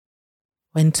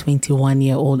when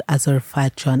 21-year-old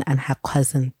Azurfa John and her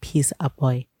cousin Peace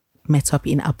Aboy met up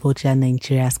in Abuja,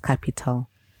 Nigeria's capital,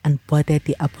 and boarded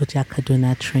the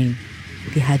Abuja-Kaduna train,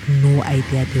 they had no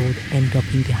idea they would end up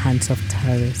in the hands of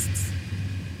terrorists.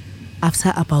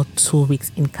 After about 2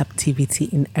 weeks in captivity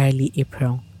in early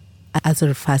April,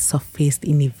 Azurfa surfaced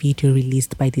in a video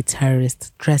released by the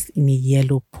terrorists dressed in a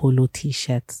yellow polo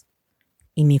t-shirt.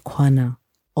 In a corner,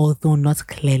 although not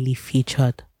clearly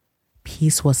featured,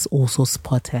 Peace was also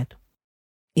spotted.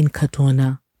 In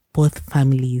Kaduna, both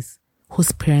families,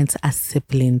 whose parents are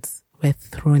siblings, were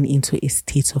thrown into a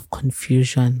state of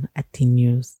confusion at the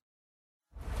news.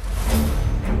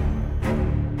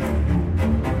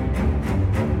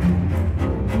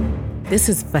 This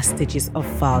is Vestiges of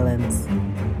Violence,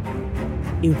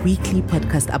 a weekly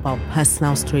podcast about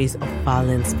personal stories of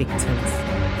violence victims.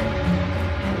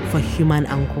 For Human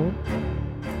Angle,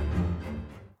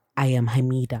 I am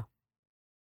Hamida.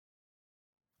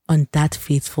 On that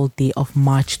fateful day of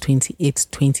March 28,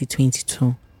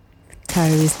 2022,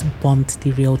 terrorists bombed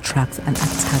the rail tracks and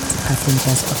attacked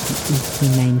passengers of the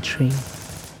A39 train,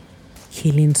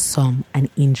 killing some and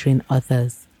injuring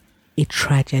others, a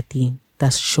tragedy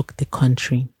that shook the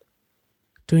country.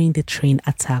 During the train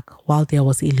attack, while there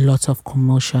was a lot of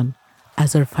commotion,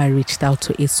 Azurfa reached out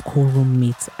to a schoolroom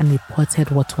mate and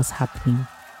reported what was happening.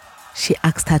 She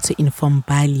asked her to inform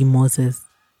Bailey Moses,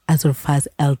 Azurfa's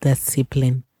eldest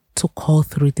sibling, to call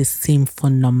through the same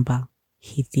phone number.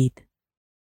 He did.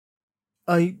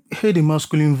 I heard a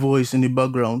masculine voice in the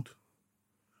background.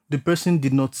 The person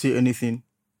did not say anything.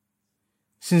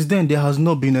 Since then, there has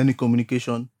not been any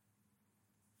communication.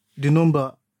 The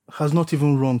number has not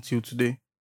even rung till today.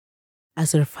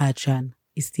 Azurfa Jan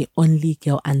is the only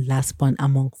girl and last born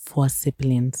among 4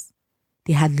 siblings.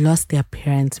 They had lost their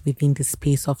parents within the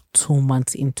space of 2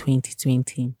 months in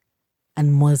 2020,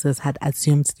 and Moses had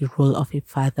assumed the role of a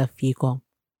father figure.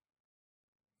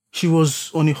 She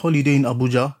was on a holiday in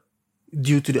Abuja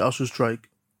due to the ASU strike.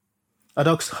 I'd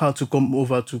asked her to come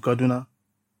over to Kaduna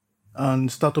and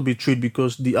start up a trade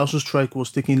because the ASU strike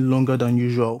was taking longer than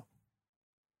usual.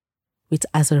 With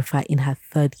Azurfa in her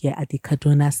 3rd year at the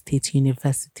Kaduna State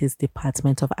University's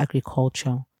Department of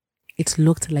Agriculture, it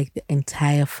looked like the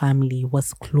entire family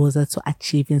was closer to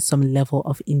achieving some level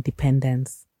of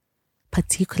independence,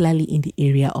 particularly in the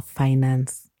area of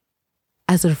finance.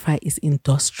 Azurfa is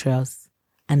industrious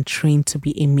and trained to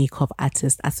be a makeup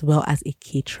artist as well as a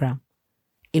caterer,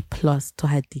 a plus to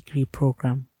her degree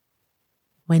program.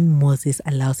 When Moses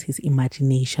allows his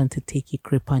imagination to take a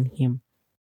grip on him,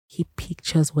 he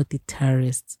pictures what the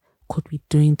terrorists could be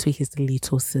doing to his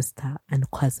little sister and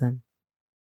cousin.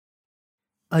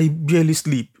 I barely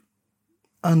sleep,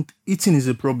 and eating is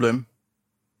a problem.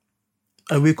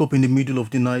 I wake up in the middle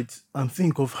of the night and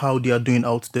think of how they are doing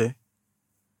out there.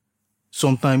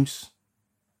 Sometimes,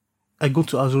 I go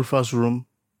to Azurfa's room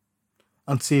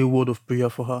and say a word of prayer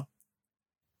for her.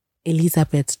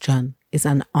 Elizabeth John is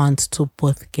an aunt to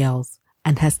both girls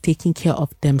and has taken care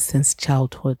of them since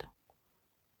childhood.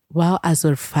 While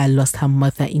Azurfa lost her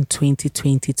mother in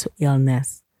 2020 to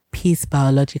illness, Peace's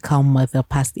biological mother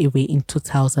passed away in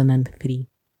 2003.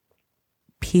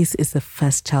 Peace is the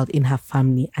first child in her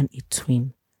family and a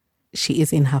twin. She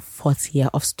is in her 4th year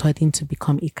of studying to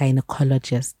become a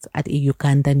gynecologist at a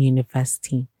Ugandan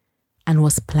university and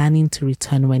was planning to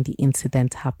return when the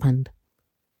incident happened.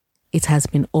 It has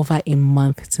been over a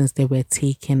month since they were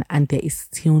taken and there is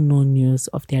still no news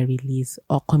of their release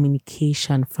or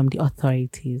communication from the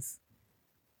authorities.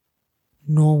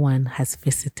 No one has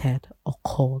visited or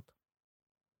called.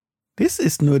 This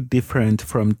is no different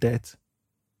from death.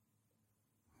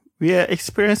 We are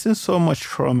experiencing so much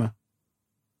trauma.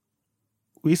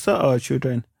 We saw our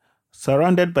children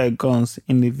surrounded by guns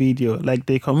in the video like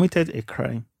they committed a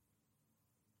crime.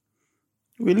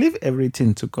 We leave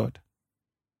everything to God.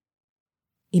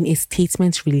 In a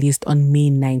statement released on May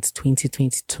 9,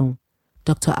 2022,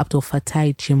 Dr. Abdul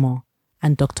Fattah Jimoh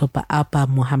and Dr. Ba'aba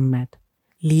Muhammad,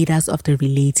 leaders of the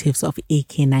relatives of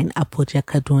AK9 Abuja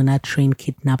Kaduna train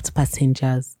kidnapped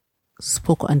passengers,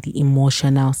 spoke on the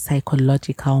emotional,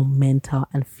 psychological, mental,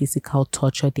 and physical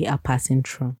torture they are passing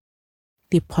through.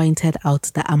 They pointed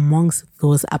out that amongst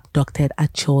those abducted are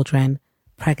children,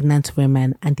 pregnant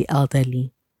women, and the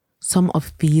elderly. Some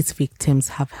of these victims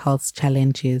have health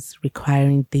challenges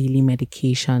requiring daily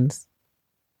medications.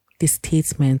 The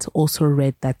statement also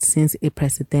read that since a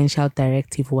presidential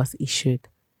directive was issued,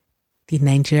 the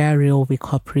Nigeria Railway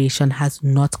Corporation has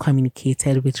not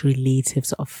communicated with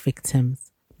relatives of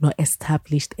victims, nor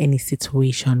established any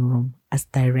situation room as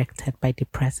directed by the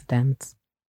president.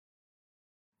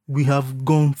 We have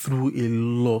gone through a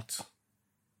lot.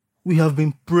 We have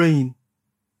been praying,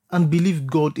 and believe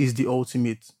God is the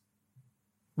ultimate.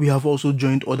 We have also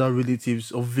joined other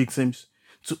relatives of victims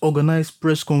to organize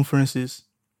press conferences,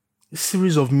 a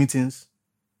series of meetings.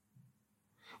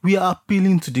 We are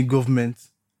appealing to the government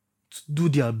to do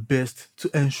their best to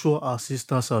ensure our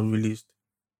sisters are released.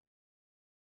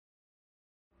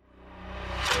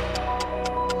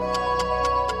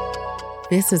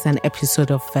 This is an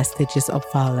episode of Vestiges of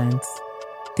Violence.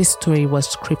 This story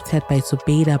was scripted by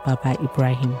Zubaida Baba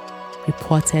Ibrahim,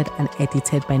 reported and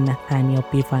edited by Nathaniel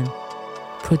Bevan,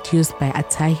 produced by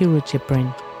Atahiru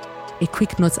Jibrin. A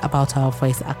quick note about our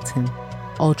voice acting.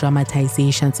 All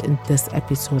dramatizations in this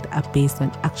episode are based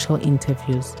on actual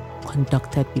interviews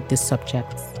conducted with the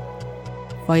subjects.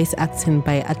 Voice acting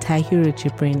by Atahiru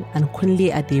Jibrin and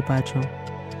Kunle Adebajo.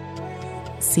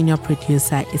 Senior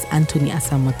producer is Anthony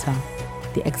Asamuta.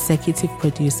 The executive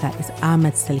producer is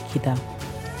Ahmed Selkida.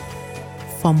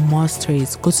 For more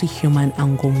stories, go to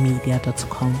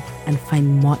humananglemedia.com and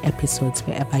find more episodes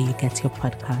wherever you get your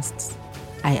podcasts.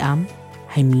 I am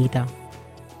Hamida.